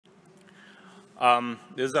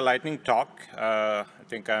This is a lightning talk. I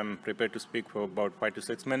think I'm prepared to speak for about 5 to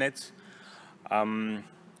 6 minutes. I'm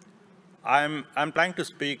planning to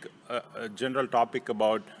speak a general topic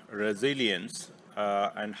about resilience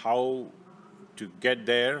and how to get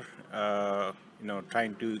there.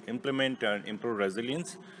 Trying to implement and improve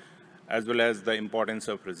resilience, as well as the importance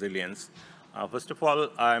of resilience. First of all,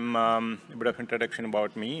 I'm a bit of introduction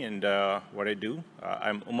about me and what I do.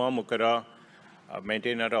 I'm Makkara,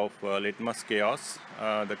 maintainer of LitmusChaos,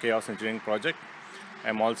 the chaos engineering project.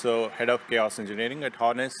 I'm also head of chaos engineering at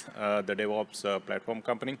Harness, the DevOps platform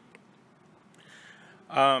company.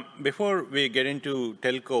 Before we get into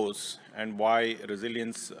telcos and why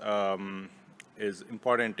resilience is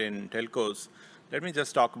important in telcos, let me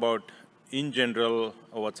just talk about, in general,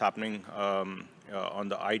 what's happening on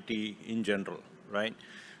the IT in general, right?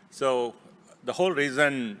 So the whole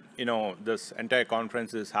reason, this entire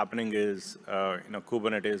conference is happening is,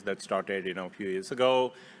 Kubernetes that started, a few years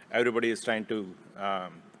ago. Everybody is trying to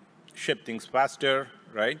ship things faster,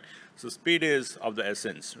 right? So speed is of the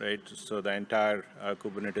essence, right? So the entire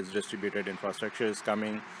Kubernetes distributed infrastructure is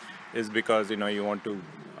coming is because, you want to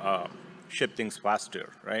ship things faster,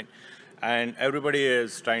 right? And everybody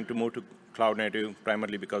is trying to move to cloud native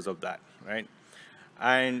primarily because of that, right?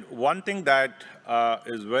 And one thing that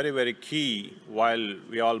is very, very key while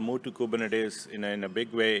we all move to Kubernetes in a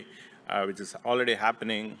big way, which is already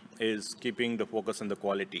happening, is keeping the focus on the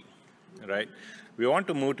quality, right? We want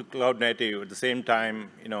to move to cloud native. At the same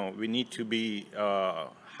time, we need to be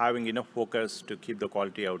having enough focus to keep the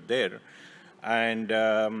quality out there. And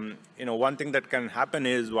one thing that can happen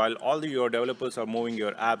is while all your developers are moving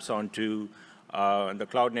your apps onto the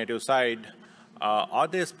cloud native side, are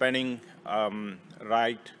they spending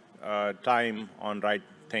right time on right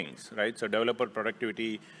things, right? So developer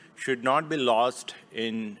productivity should not be lost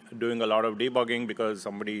in doing a lot of debugging because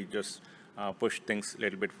somebody just pushed things a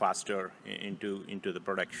little bit faster into the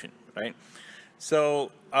production, right?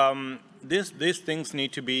 So these things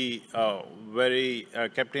need to be very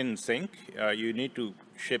kept in sync. You need to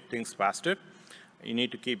ship things faster. You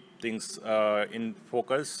need to keep things in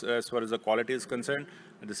focus as far as the quality is concerned.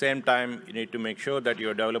 At the same time, you need to make sure that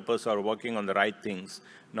your developers are working on the right things,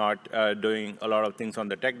 not doing a lot of things on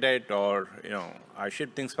the tech debt or, I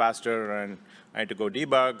ship things faster and I need to go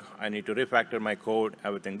debug, I need to refactor my code,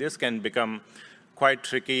 everything. This can become quite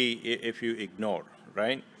tricky if you ignore,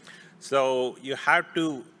 right? So you have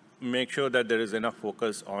to make sure that there is enough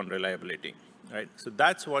focus on reliability, right? So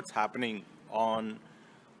that's what's happening on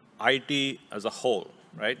IT as a whole,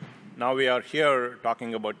 right? Now we are here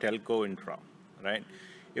talking about telco infra, right?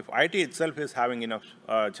 If IT itself is having enough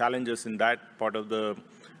challenges in that part of the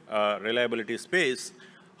reliability space,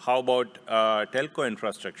 how about telco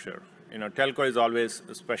infrastructure? Telco is always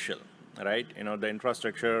special, right? The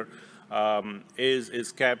infrastructure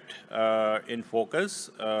is kept in focus.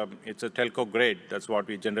 It's a telco-grade, that's what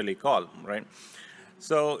we generally call, right?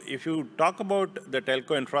 So if you talk about the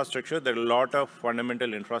telco infrastructure, there are a lot of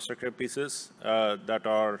fundamental infrastructure pieces that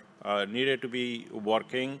are needed to be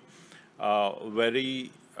working very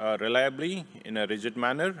reliably in a rigid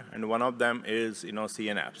manner, and one of them is,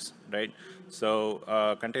 CNFs, right? So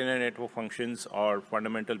container network functions are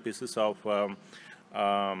fundamental pieces of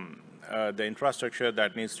the infrastructure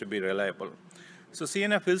that needs to be reliable. So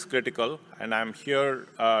CNF is critical, and I'm here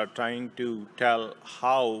trying to tell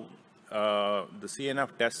how the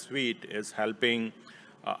CNF-TestSuite is helping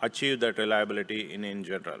achieve that reliability in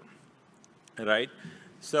general, right?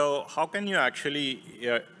 So how can you actually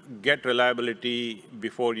get reliability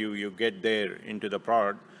before you get there into the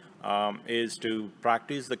prod is to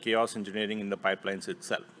practice the chaos engineering in the pipelines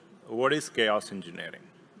itself. What is chaos engineering?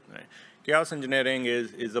 Right? Chaos engineering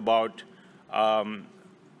is about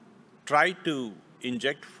try to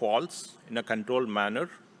inject faults in a controlled manner,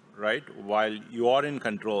 right, while you are in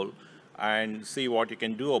control, and see what you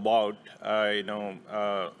can do about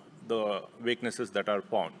the weaknesses that are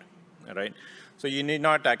found, right? So you need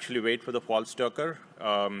not actually wait for the faults to occur.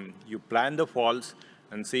 You plan the faults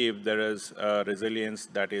and see if there is resilience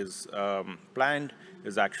that is planned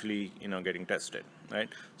is actually getting tested, right?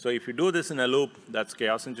 So if you do this in a loop, that's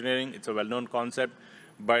chaos engineering. It's a well-known concept.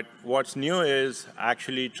 But what's new is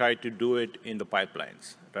actually try to do it in the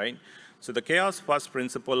pipelines, right? So the chaos first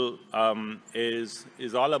principle is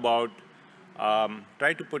all about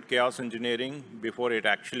try to put chaos engineering before it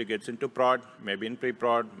actually gets into prod, maybe in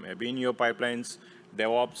pre-prod, maybe in your pipelines,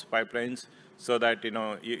 DevOps pipelines, so that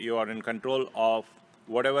you are in control of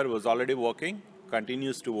whatever was already working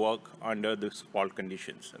continues to work under these fault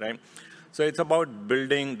conditions, right? So it's about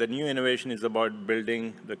building, the new innovation is about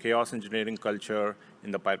building the chaos engineering culture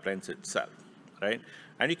in the pipelines itself, right?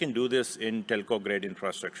 And you can do this in telco-grade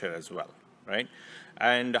infrastructure as well, right?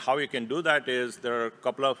 And how you can do that is there are a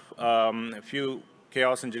couple of few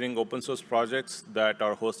chaos engineering open source projects that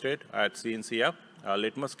are hosted at CNCF.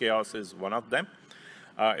 LitmusChaos is one of them.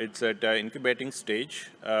 It's at incubating stage.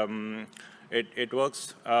 It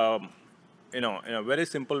works in a very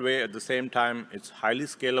simple way. At the same time, it's highly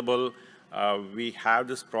scalable. We have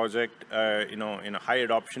this project in a high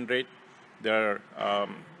adoption rate. There are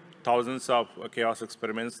thousands of chaos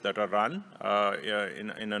experiments that are run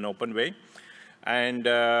in an open way. And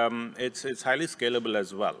it's highly scalable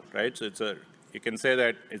as well, right? So you can say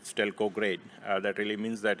that it's telco-grade. That really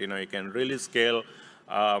means that you can really scale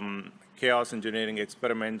chaos engineering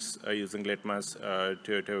experiments using Litmus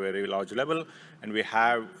to a very large level. And we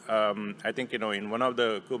have, I think, in one of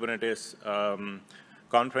the Kubernetes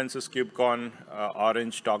conferences, KubeCon,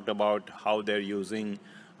 Orange talked about how they're using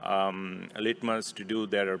Litmus to do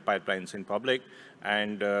their pipelines in public.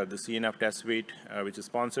 And the CNF-TestSuite, which is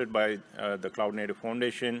sponsored by the Cloud Native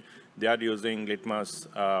Foundation, they are using Litmus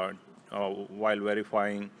while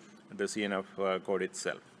verifying the CNF code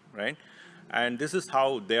itself, right? And this is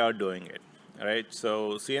how they are doing it, right?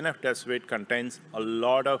 So CNF-TestSuite contains a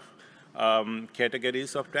lot of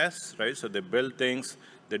categories of tests, right? So they build things,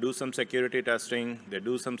 they do some security testing, they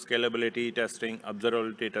do some scalability testing,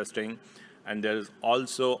 observability testing, and there's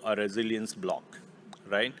also a resilience block,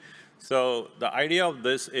 right? So the idea of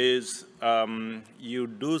this is you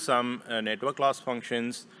do some network loss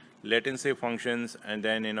functions, latency functions, and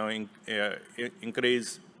then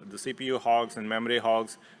increase the CPU hogs and memory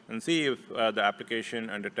hogs, and see if the application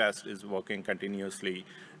under test is working continuously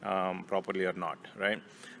properly or not, right?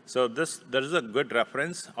 So there is a good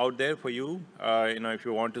reference out there for you, if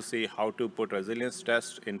you want to see how to put resilience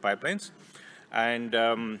tests in pipelines. And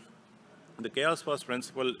the chaos first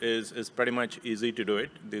principle is pretty much easy to do it.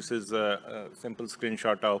 This is a simple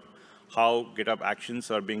screenshot of how GitHub actions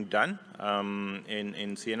are being done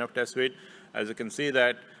in CNF-TestSuite. As you can see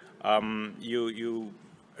that you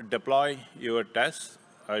deploy your tests,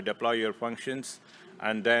 deploy your functions,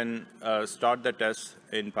 and then start the tests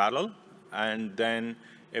in parallel. And then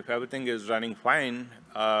if everything is running fine,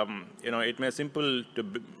 it may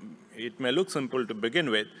look simple to begin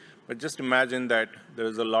with, but just imagine that there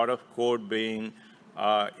is a lot of code being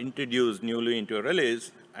introduced newly into a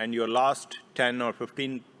release, and your last 10 or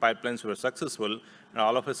 15 pipelines were successful, and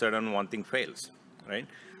all of a sudden one thing fails, right?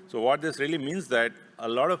 So what this really means that a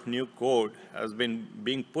lot of new code has been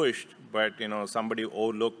being pushed, but somebody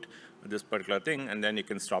overlooked this particular thing, and then you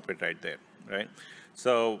can stop it right there, right?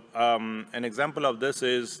 So an example of this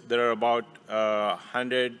is there are about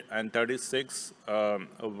 136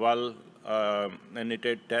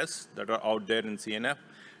 well-knitted tests that are out there in CNF,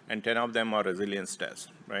 and 10 of them are resilience tests,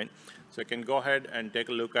 right? So you can go ahead and take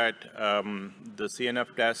a look at the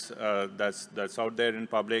CNF tests that's out there in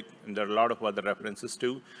public, and there are a lot of other references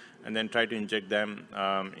too, and then try to inject them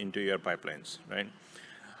into your pipelines, right?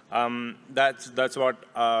 That's what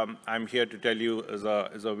I'm here to tell you is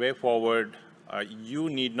a way forward. You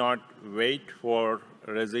need not wait for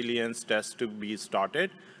resilience tests to be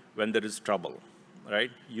started when there is trouble,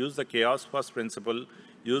 right? Use the chaos first principle.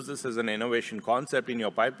 Use this as an innovation concept in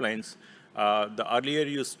your pipelines. The earlier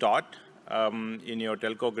you start in your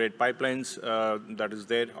telco-grade pipelines that is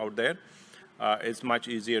out there, it's much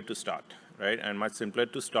easier to start, right? And much simpler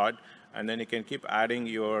to start. And then you can keep adding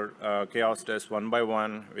your chaos tests one by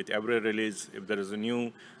one with every release. If there is a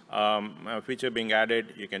new feature being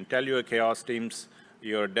added, you can tell your chaos teams,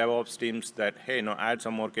 your DevOps teams that, hey, add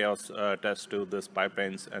some more chaos tests to this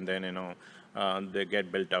pipelines, and then, they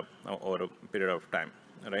get built up over a period of time,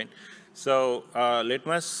 right? So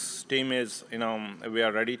Litmus team is, we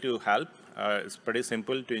are ready to help. It's pretty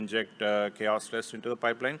simple to inject chaos tests into the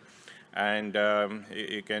pipeline. And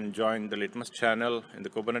you can join the Litmus channel in the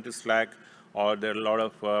Kubernetes Slack, or there are a lot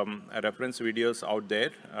of reference videos out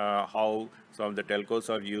there, how some of the telcos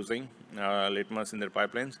are using Litmus in their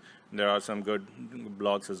pipelines. There are some good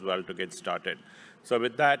blogs as well to get started. So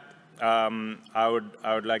with that, I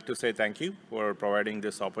would like to say thank you for providing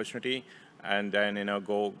this opportunity, and then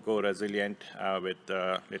go resilient with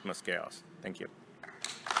LitmusChaos. Thank you.